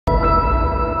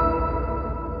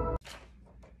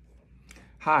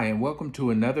Hi, and welcome to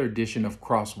another edition of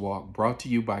Crosswalk, brought to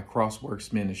you by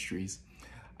Crossworks Ministries.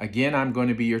 Again, I'm going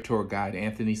to be your tour guide,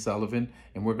 Anthony Sullivan,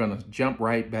 and we're going to jump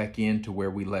right back into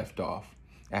where we left off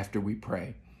after we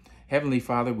pray. Heavenly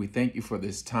Father, we thank you for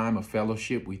this time of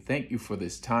fellowship. We thank you for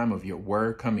this time of your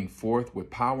word coming forth with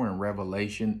power and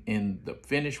revelation in the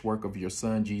finished work of your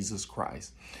Son, Jesus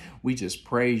Christ. We just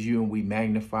praise you and we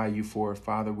magnify you for it,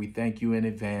 Father. We thank you in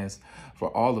advance for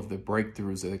all of the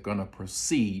breakthroughs that are going to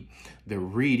precede the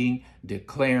reading,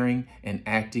 declaring, and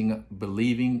acting,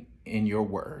 believing in your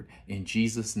word. In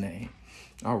Jesus' name.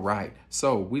 All right.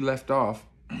 So we left off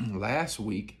last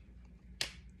week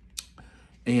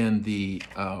and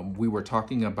we were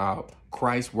talking about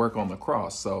Christ's work on the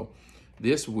cross. So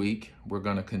this week we're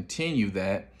going to continue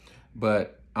that,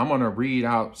 but I'm going to read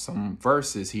out some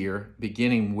verses here,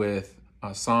 beginning with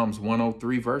Psalms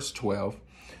 103 verse 12.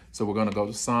 So we're going to go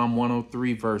to Psalm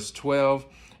 103 verse 12,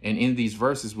 and in these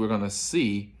verses we're going to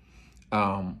see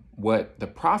what the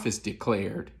prophets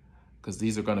declared, because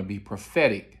these are going to be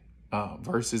prophetic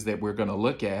verses that we're going to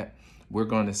look at. We're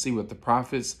going to see what the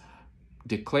prophets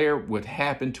declare would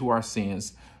happen to our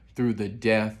sins through the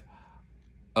death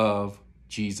of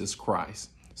Jesus Christ.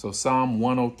 So Psalm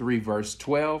 103 verse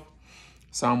 12.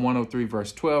 Psalm 103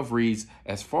 verse 12 reads,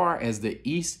 "As far as the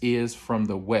east is from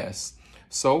the west,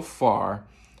 so far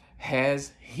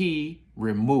has he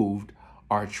removed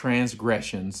our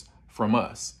transgressions from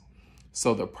us."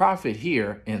 So the prophet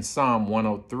here in Psalm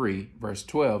 103 verse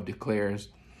 12 declares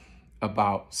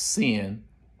about sin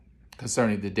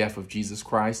concerning the death of Jesus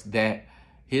Christ, that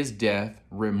his death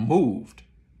removed,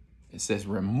 it says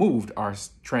removed our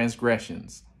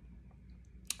transgressions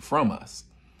from us.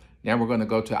 Now we're going to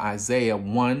go to Isaiah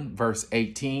 1 verse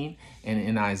 18. And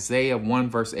in Isaiah 1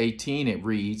 verse 18, it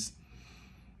reads,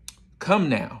 "Come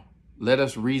now, let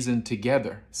us reason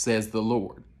together, says the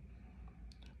Lord.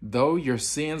 Though your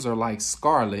sins are like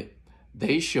scarlet,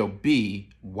 they shall be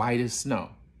white as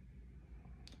snow.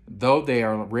 Though they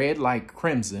are red like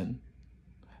crimson,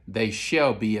 they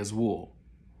shall be as wool."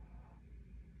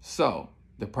 So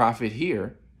the prophet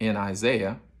here in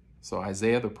Isaiah, so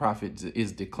Isaiah the prophet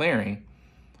is declaring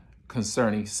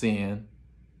concerning sin,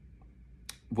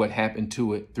 what happened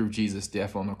to it through Jesus'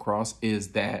 death on the cross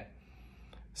is that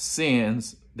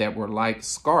sins that were like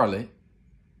scarlet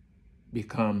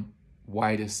become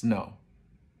white as snow.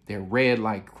 They're red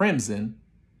like crimson,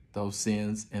 those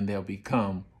sins, and they'll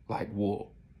become like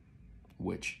wool,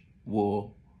 which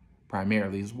wool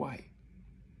primarily is white.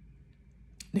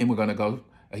 Then we're going to go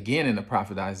again in the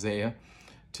prophet Isaiah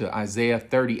to Isaiah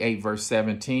 38 verse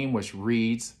 17, which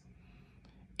reads,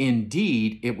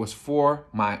 "Indeed, it was for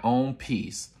my own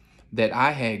peace that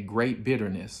I had great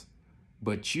bitterness,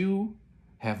 but you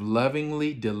have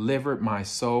lovingly delivered my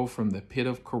soul from the pit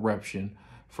of corruption,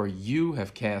 for you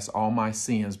have cast all my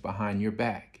sins behind your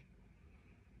back."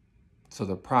 So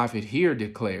the prophet here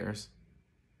declares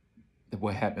that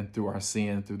what happened through our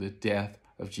sin, through the death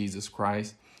of Jesus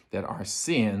Christ, that our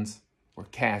sins were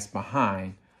cast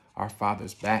behind our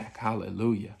Father's back.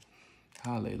 Hallelujah.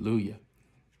 Hallelujah.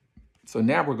 So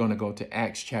now we're going to go to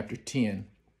Acts chapter 10,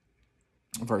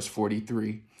 verse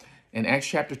 43. And Acts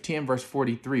chapter 10, verse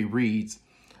 43 reads,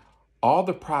 "All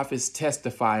the prophets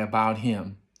testify about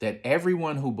him, that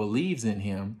everyone who believes in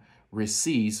him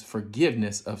receives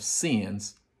forgiveness of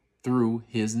sins through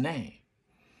his name."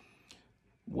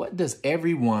 What does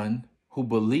everyone who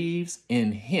believes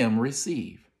in him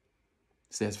receive?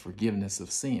 It says forgiveness of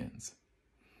sins.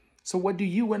 So what do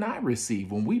you and I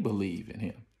receive when we believe in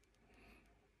him?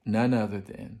 None other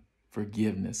than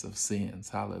forgiveness of sins.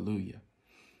 Hallelujah.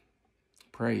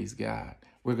 Praise God.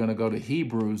 We're going to go to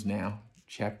Hebrews now,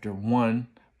 chapter 1,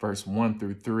 verse 1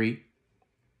 through 3,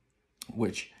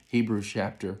 which Hebrews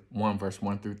chapter 1, verse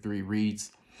 1 through 3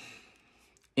 reads,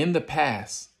 "In the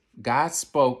past, God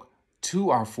spoke to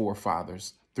our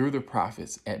forefathers through the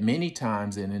prophets at many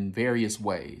times and in various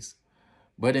ways.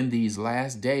 But in these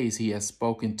last days, he has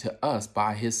spoken to us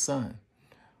by his Son,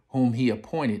 whom he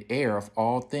appointed heir of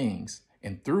all things,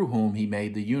 and through whom he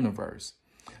made the universe.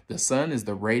 The Son is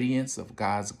the radiance of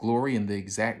God's glory and the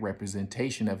exact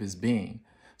representation of his being,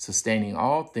 sustaining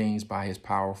all things by his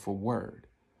powerful word.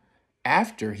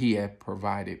 After he had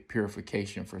provided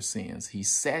purification for sins, he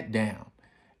sat down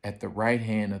at the right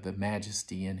hand of the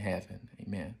Majesty in heaven."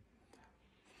 Amen.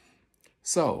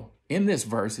 So in this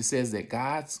verse, it says that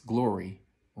God's glory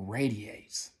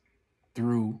radiates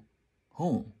through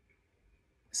whom?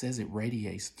 It says it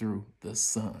radiates through the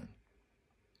Son.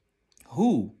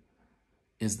 Who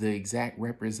is the exact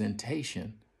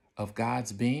representation of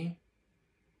God's being?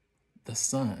 The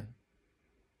Son.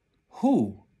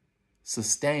 Who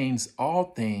sustains all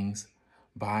things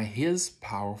by his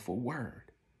powerful word.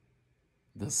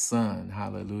 The Son,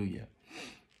 hallelujah.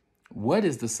 What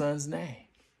is the Son's name?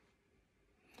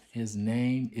 His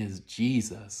name is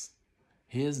Jesus.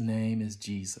 His name is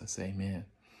Jesus. Amen.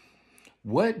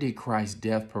 What did Christ's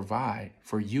death provide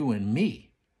for you and me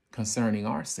concerning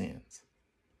our sins?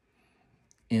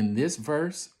 In this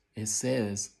verse, it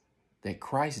says that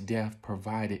Christ's death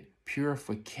provided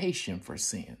purification for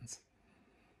sins.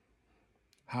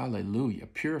 Hallelujah.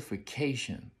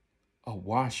 Purification, a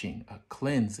washing, a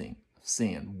cleansing of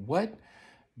sin. What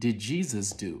did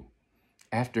Jesus do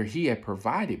after he had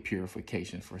provided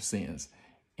purification for sins?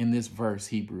 In this verse,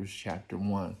 Hebrews chapter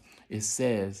 1, it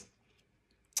says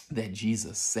that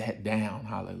Jesus sat down.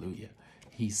 Hallelujah.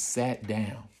 He sat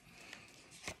down.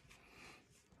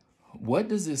 What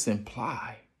does this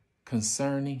imply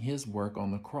concerning his work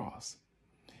on the cross?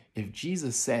 If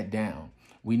Jesus sat down,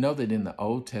 we know that in the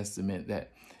Old Testament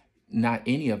that not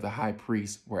any of the high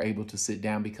priests were able to sit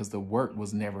down because the work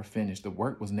was never finished. The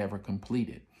work was never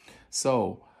completed.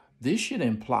 So this should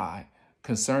imply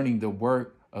concerning the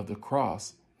work of the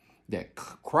cross that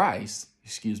Christ,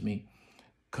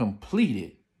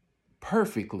 completed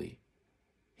perfectly.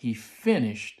 He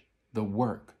finished the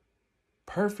work.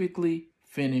 Perfectly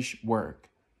finished work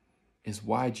is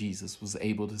why Jesus was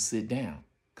able to sit down,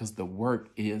 because the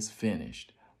work is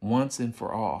finished once and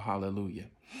for all. Hallelujah.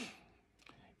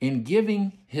 In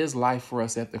giving his life for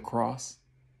us at the cross,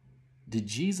 did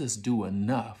Jesus do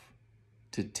enough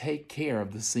to take care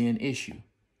of the sin issue?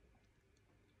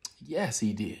 Yes,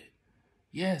 he did.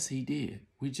 Yes, he did.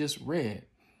 We just read.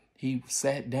 He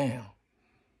sat down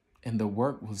and the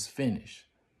work was finished.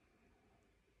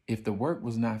 If the work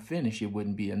was not finished, it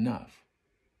wouldn't be enough.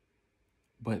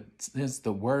 But since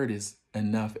the word is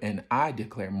enough, and I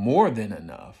declare more than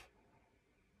enough,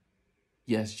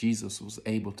 yes, Jesus was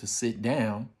able to sit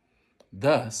down.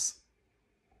 Thus,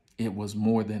 it was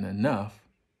more than enough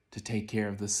to take care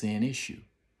of the sin issue.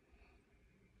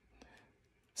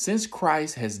 Since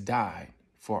Christ has died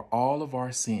for all of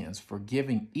our sins,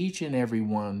 forgiving each and every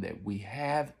one that we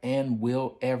have and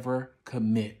will ever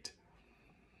commit,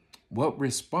 what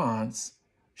response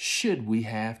should we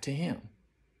have to him?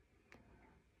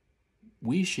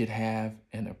 We should have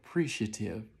an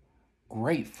appreciative,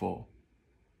 grateful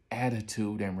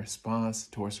attitude and response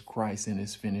towards Christ and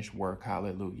his finished work.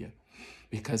 Hallelujah.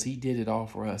 Because he did it all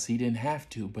for us. He didn't have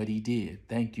to, but he did.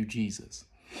 Thank you, Jesus.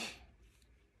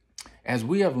 As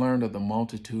we have learned of the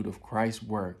multitude of Christ's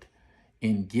work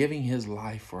in giving his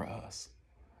life for us,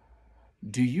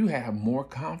 do you have more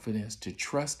confidence to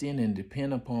trust in and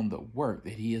depend upon the work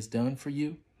that he has done for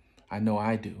you? I know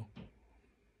I do.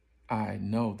 I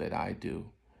know that I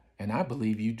do. And I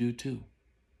believe you do too.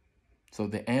 So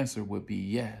the answer would be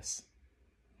yes.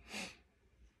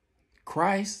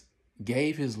 Christ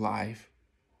gave his life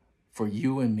for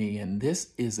you and me, and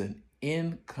this is an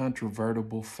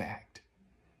incontrovertible fact.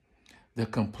 The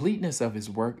completeness of his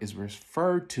work is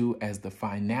referred to as the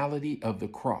finality of the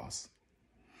cross.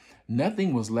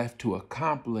 Nothing was left to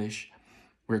accomplish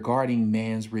regarding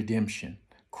man's redemption.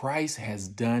 Christ has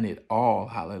done it all.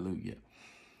 Hallelujah.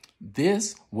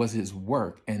 This was his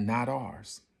work and not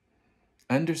ours.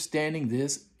 Understanding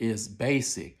this is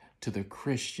basic to the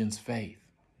Christian's faith.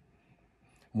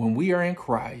 When we are in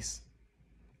Christ,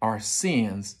 our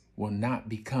sins will not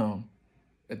become,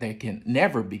 they can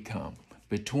never become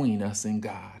between us and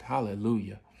God.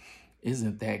 Hallelujah.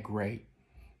 Isn't that great?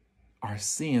 Our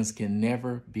sins can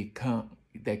never become,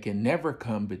 they can never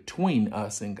come between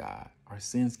us and God. Our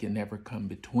sins can never come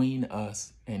between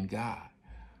us and God.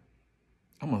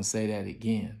 I'm going to say that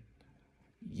again.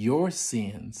 Your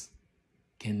sins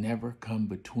can never come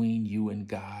between you and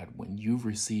God when you've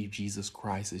received Jesus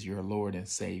Christ as your Lord and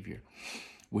Savior,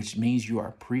 which means you are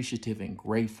appreciative and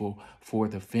grateful for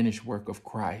the finished work of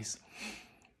Christ,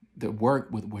 the work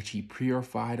with which he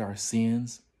purified our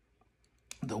sins,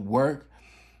 the work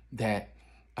that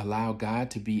allowed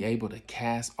God to be able to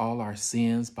cast all our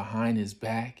sins behind his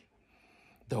back,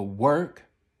 the work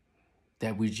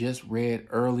that we just read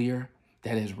earlier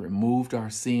that has removed our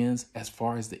sins as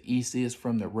far as the east is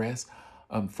from the west,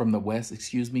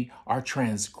 our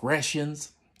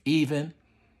transgressions, even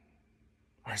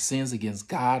our sins against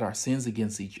God, our sins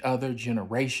against each other,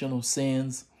 generational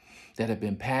sins that have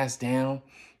been passed down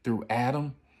through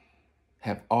Adam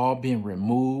have all been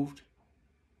removed,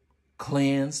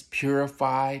 cleansed,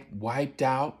 purified, wiped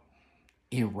out,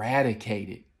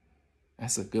 eradicated.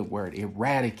 That's a good word,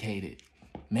 eradicated.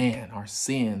 Man, our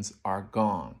sins are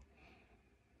gone.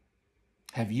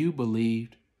 Have you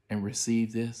believed and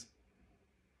received this?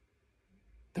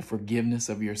 The forgiveness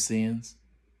of your sins?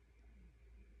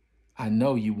 I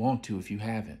know you want to if you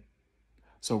haven't.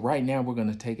 So right now we're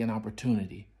going to take an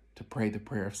opportunity to pray the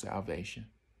prayer of salvation.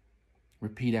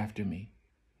 Repeat after me.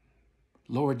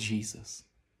 Lord Jesus,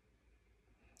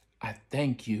 I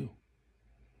thank you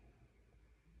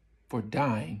for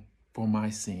dying for my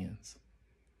sins,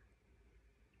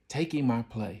 taking my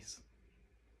place,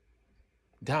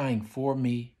 dying for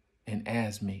me and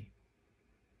as me,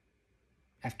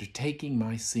 after taking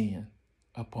my sin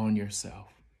upon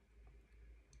yourself.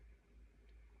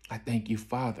 I thank you,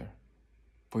 Father,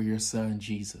 for your Son,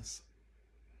 Jesus.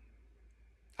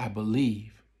 I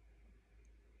believe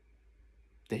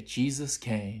that Jesus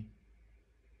came,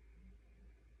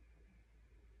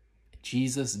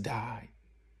 Jesus died,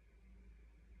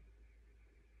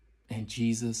 and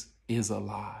Jesus is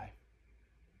alive.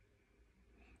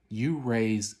 You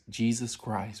raised Jesus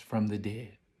Christ from the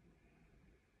dead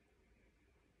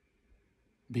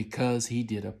because he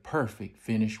did a perfect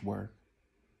finished work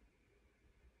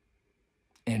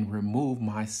and removed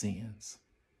my sins,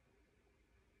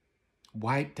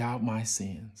 wiped out my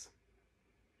sins.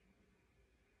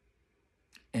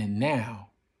 And now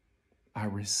I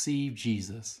receive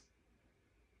Jesus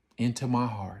into my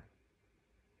heart,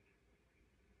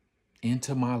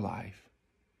 into my life,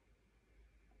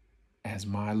 as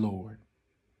my Lord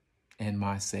and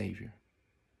my Savior.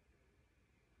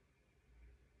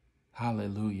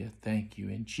 Hallelujah. Thank you.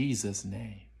 In Jesus'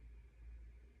 name,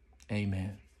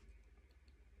 amen.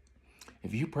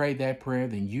 If you prayed that prayer,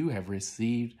 then you have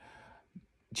received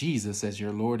Jesus as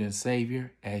your Lord and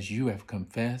Savior, as you have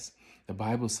confessed. The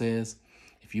Bible says,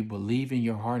 if you believe in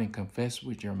your heart and confess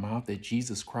with your mouth that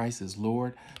Jesus Christ is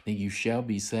Lord, then you shall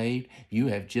be saved. You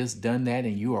have just done that,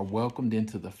 and you are welcomed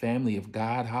into the family of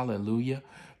God. Hallelujah.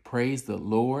 Praise the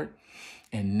Lord.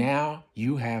 And now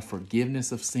you have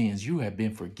forgiveness of sins. You have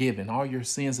been forgiven. All your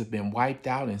sins have been wiped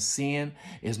out, and sin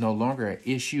is no longer an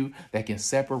issue that can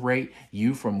separate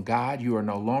you from God. You are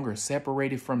no longer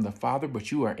separated from the Father,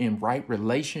 but you are in right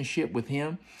relationship with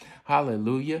him.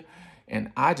 Hallelujah.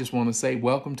 And I just want to say,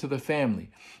 welcome to the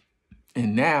family.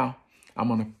 And now I'm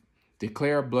going to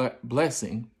declare a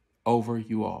blessing over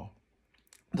you all.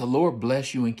 The Lord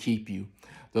bless you and keep you.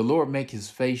 The Lord make his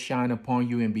face shine upon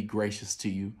you and be gracious to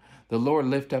you. The Lord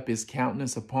lift up his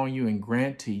countenance upon you and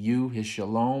grant to you his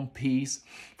shalom, peace,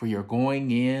 for your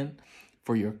going in,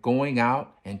 for your going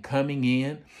out and coming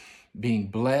in, being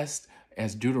blessed,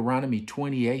 as Deuteronomy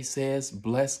 28 says,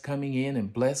 blessed coming in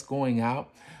and blessed going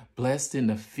out, blessed in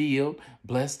the field,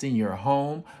 blessed in your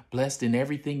home, blessed in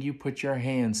everything you put your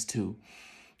hands to.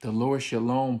 The Lord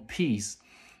shalom, peace,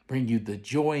 bring you the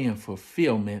joy and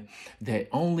fulfillment that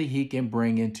only he can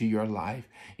bring into your life.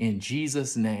 In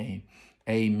Jesus' name,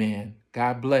 amen.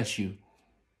 God bless you.